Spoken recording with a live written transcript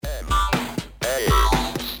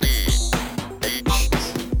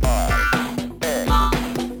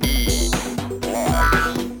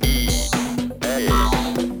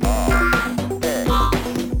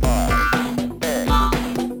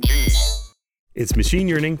It's Machine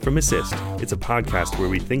Yearning from Assist. It's a podcast where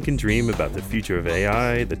we think and dream about the future of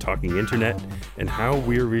AI, the talking internet, and how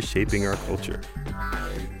we're reshaping our culture.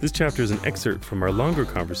 This chapter is an excerpt from our longer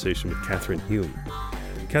conversation with Catherine Hume.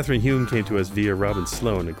 Catherine Hume came to us via Robin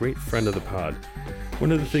Sloan, a great friend of the pod.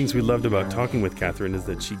 One of the things we loved about talking with Catherine is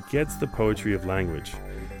that she gets the poetry of language.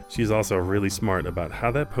 She's also really smart about how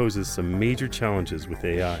that poses some major challenges with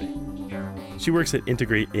AI. She works at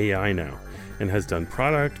Integrate AI now, and has done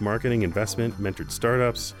product, marketing, investment, mentored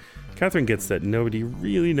startups. Catherine gets that nobody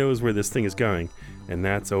really knows where this thing is going, and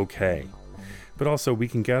that's okay. But also, we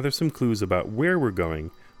can gather some clues about where we're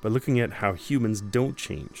going by looking at how humans don't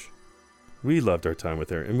change. We loved our time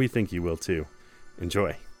with her, and we think you will too.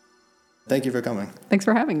 Enjoy. Thank you for coming. Thanks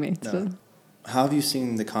for having me. How have you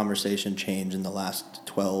seen the conversation change in the last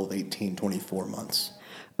 12, 18, 24 months?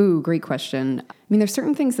 Ooh, great question. I mean, there's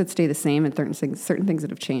certain things that stay the same and certain things that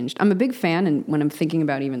have changed. I'm a big fan, and when I'm thinking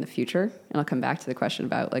about even the future, and I'll come back to the question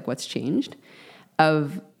about like what's changed,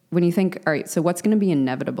 of when you think, all right, so what's going to be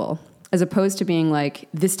inevitable, as opposed to being like,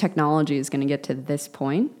 this technology is going to get to this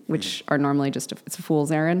point, which are normally just, it's a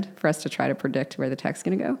fool's errand for us to try to predict where the tech's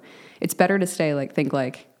going to go. It's better to think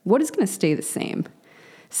like, what is going to stay the same?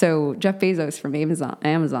 So Jeff Bezos from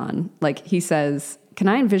Amazon, like he says, can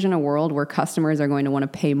I envision a world where customers are going to want to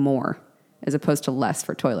pay more as opposed to less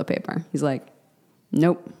for toilet paper? He's like,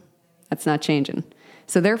 nope, that's not changing.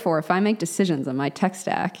 So therefore, if I make decisions on my tech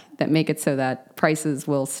stack that make it so that prices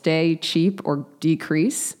will stay cheap or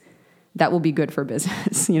decrease, that will be good for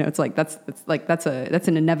business. It's like that's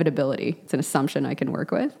an inevitability. It's an assumption I can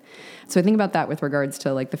work with. So I think about that with regards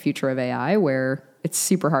to like the future of AI, where it's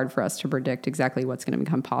super hard for us to predict exactly what's going to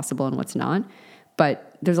become possible and what's not.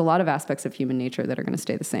 But there's a lot of aspects of human nature that are going to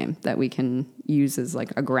stay the same that we can use as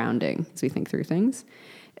like a grounding as we think through things.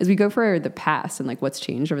 As we go for the past and like what's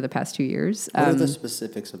changed over the past 2 years. What are the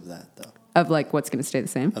specifics of that though? Of like what's going to stay the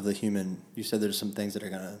same? Of the human, you said there's some things that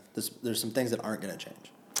there's some things that aren't going to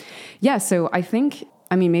change. Yeah, so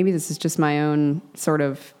maybe this is just my own sort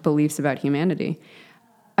of beliefs about humanity.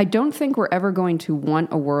 I don't think we're ever going to want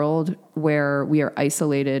a world where we are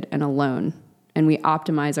isolated and alone, and we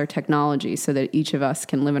optimize our technology so that each of us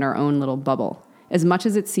can live in our own little bubble. As much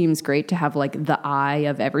as it seems great to have like the eye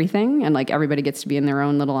of everything and like everybody gets to be in their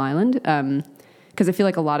own little island, because I feel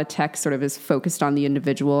like a lot of tech sort of is focused on the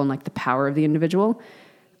individual and like the power of the individual.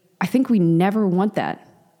 I think we never want that,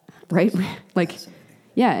 right? Like,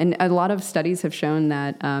 yeah, and a lot of studies have shown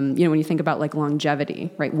that, when you think about like longevity,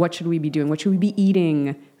 right? What should we be doing? What should we be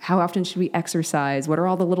eating? How often should we exercise? What are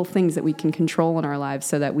all the little things that we can control in our lives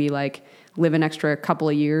so that we like live an extra couple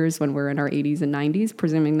of years when we're in our 80s and 90s,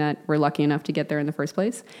 presuming that we're lucky enough to get there in the first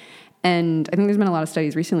place? And I think there's been a lot of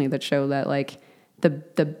studies recently that show that like the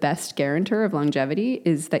best guarantor of longevity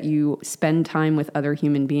is that you spend time with other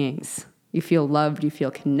human beings. You feel loved, you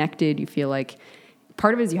feel connected, you feel like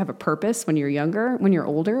part of it is you have a purpose when you're younger. When you're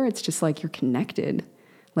older, it's just like you're connected.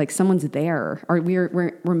 Like someone's there. Or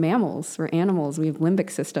we're mammals, we're animals, we have limbic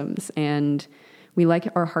systems, and we like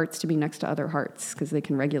our hearts to be next to other hearts because they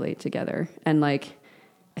can regulate together. And like,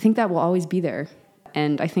 I think that will always be there.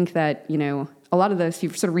 And I think that, a lot of this, you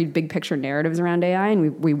sort of read big picture narratives around AI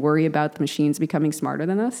and we worry about the machines becoming smarter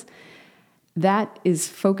than us. That is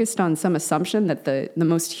focused on some assumption that the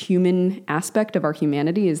most human aspect of our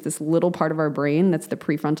humanity is this little part of our brain that's the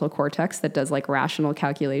prefrontal cortex that does like rational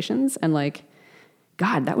calculations. And like,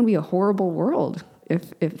 God, that would be a horrible world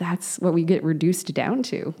if that's what we get reduced down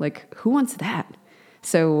to. Like, who wants that?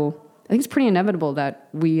 So I think it's pretty inevitable that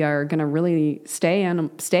we are going to really stay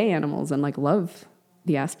animals and like love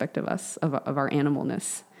the aspect of us, of our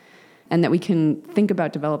animalness. And that we can think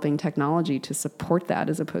about developing technology to support that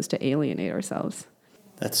as opposed to alienate ourselves.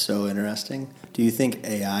 That's so interesting. Do you think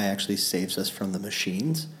AI actually saves us from the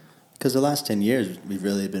machines? Because the last 10 years, we've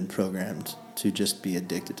really been programmed to just be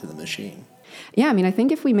addicted to the machine. Yeah, I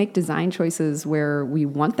think if we make design choices where we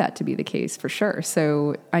want that to be the case, for sure.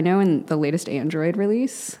 So I know in the latest Android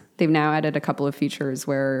release, they've now added a couple of features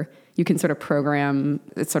where you can sort of program,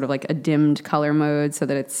 it's sort of like a dimmed color mode so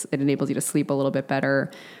that it enables you to sleep a little bit better.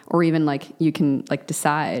 Or even like you can like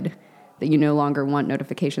decide that you no longer want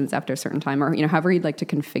notifications after a certain time, or however you'd like to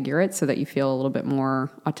configure it so that you feel a little bit more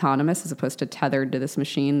autonomous as opposed to tethered to this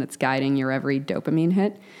machine that's guiding your every dopamine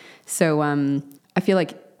hit. So I feel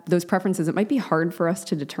like those preferences, it might be hard for us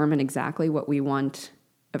to determine exactly what we want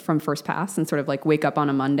from first pass and sort of like wake up on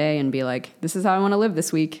a Monday and be like, this is how I want to live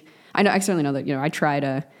this week. I certainly know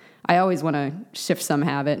that, I always want to shift some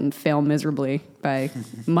habit and fail miserably by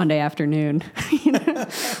Monday afternoon.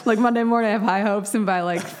 Like Monday morning, I have high hopes, and by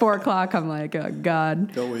like 4 o'clock, I'm like, oh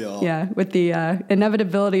God. Don't we all? Yeah, with the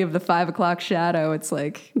inevitability of the 5 o'clock shadow, it's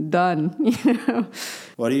like done.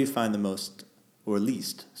 What do you find the most or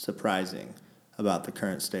least surprising about the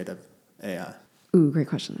current state of AI? Ooh, great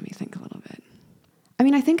question. Let me think a little bit. I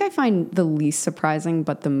mean, I think I find the least surprising,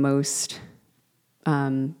 but the most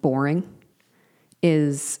boring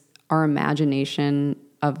is our imagination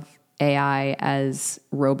of AI as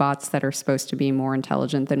robots that are supposed to be more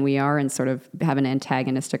intelligent than we are and sort of have an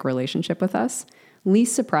antagonistic relationship with us.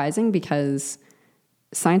 Least surprising because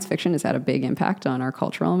science fiction has had a big impact on our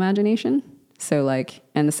cultural imagination. So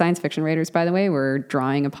and the science fiction writers, by the way, were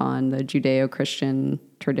drawing upon the Judeo-Christian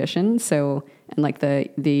tradition. So, and like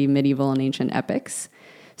the medieval and ancient epics.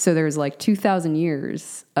 So there's 2,000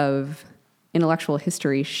 years of intellectual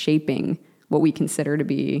history shaping what we consider to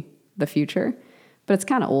be the future, but it's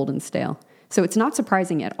kind of old and stale. So it's not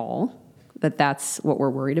surprising at all that that's what we're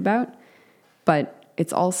worried about, but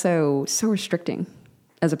it's also so restricting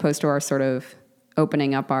as opposed to our sort of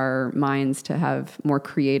opening up our minds to have more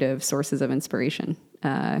creative sources of inspiration,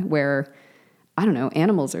 where, I don't know,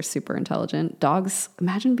 animals are super intelligent. Dogs,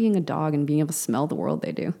 imagine being a dog and being able to smell the world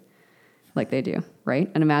they do, like they do, right?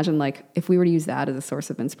 And imagine if we were to use that as a source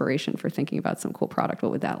of inspiration for thinking about some cool product,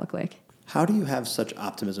 what would that look like? How do you have such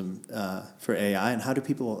optimism for AI, and how do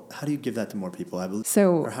you give that to more people? I believe,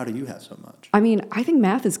 or how do you have so much? I mean, I think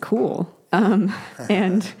math is cool. And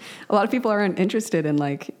a lot of people aren't interested in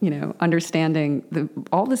understanding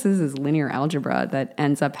all this is linear algebra that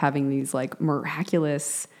ends up having these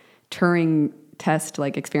miraculous Turing test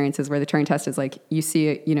experiences where the Turing test is you see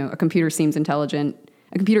a computer seems intelligent.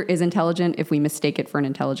 A computer is intelligent if we mistake it for an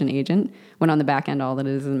intelligent agent, when on the back end all that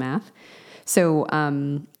is math. So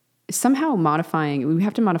somehow we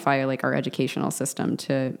have to modify our educational system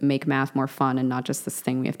to make math more fun and not just this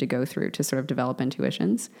thing we have to go through to sort of develop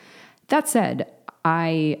intuitions. That said,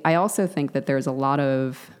 I also think that there's a lot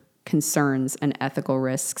of concerns and ethical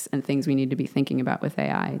risks and things we need to be thinking about with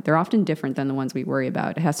AI. They're often different than the ones we worry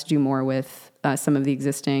about. It has to do more with some of the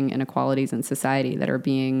existing inequalities in society that are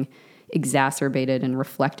being exacerbated and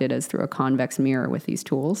reflected as through a convex mirror with these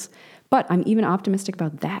tools. But I'm even optimistic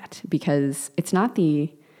about that because it's not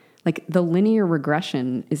the linear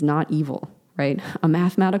regression is not evil, right? A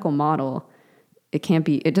mathematical model, it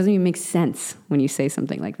doesn't even make sense when you say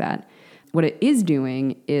something like that. What it is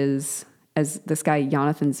doing is, as this guy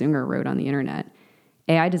Jonathan Zunger wrote on the internet,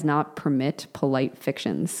 AI does not permit polite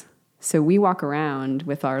fictions. So we walk around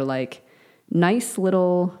with our nice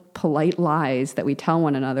little polite lies that we tell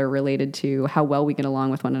one another related to how well we get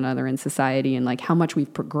along with one another in society and how much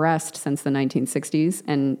we've progressed since the 1960s.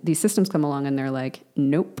 And these systems come along and they're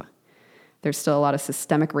nope. There's still a lot of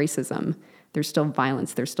systemic racism. There's still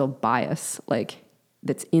violence. There's still bias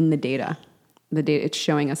that's in the data. The data, it's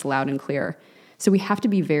showing us loud and clear. So we have to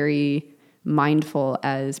be very mindful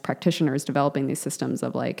as practitioners developing these systems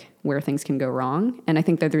of where things can go wrong. And I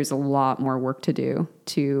think that there's a lot more work to do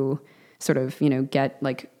to sort of, get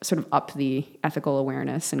sort of up the ethical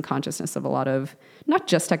awareness and consciousness of a lot of, not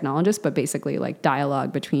just technologists, but basically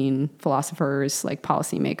dialogue between philosophers,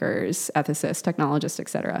 policymakers, ethicists, technologists, et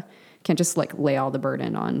cetera. Can't just lay all the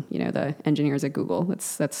burden on, the engineers at Google.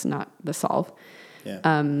 That's not the solve.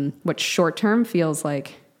 Yeah. What short term feels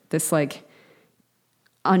like this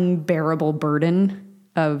unbearable burden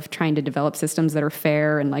of trying to develop systems that are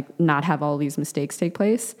fair and not have all these mistakes take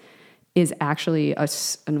place is actually a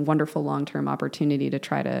wonderful long-term opportunity to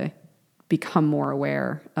try to become more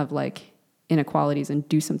aware of inequalities and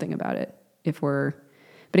do something about it. But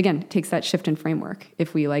again, it takes that shift in framework.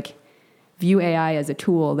 If we view AI as a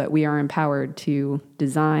tool that we are empowered to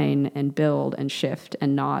design and build and shift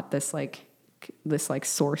and not this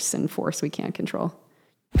source and force we can't control.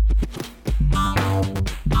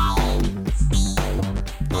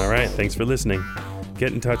 All right, thanks for listening.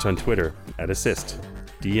 Get in touch on Twitter @Assist.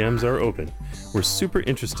 DMs are open. We're super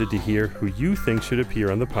interested to hear who you think should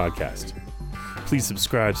appear on the podcast. Please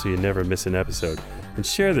subscribe so you never miss an episode, and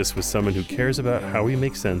share this with someone who cares about how we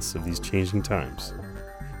make sense of these changing times.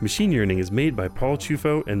 Machine Yearning is made by Paul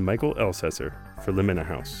Chufo and Michael Elsesser for Lamina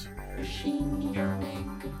House.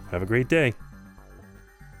 Have a great day.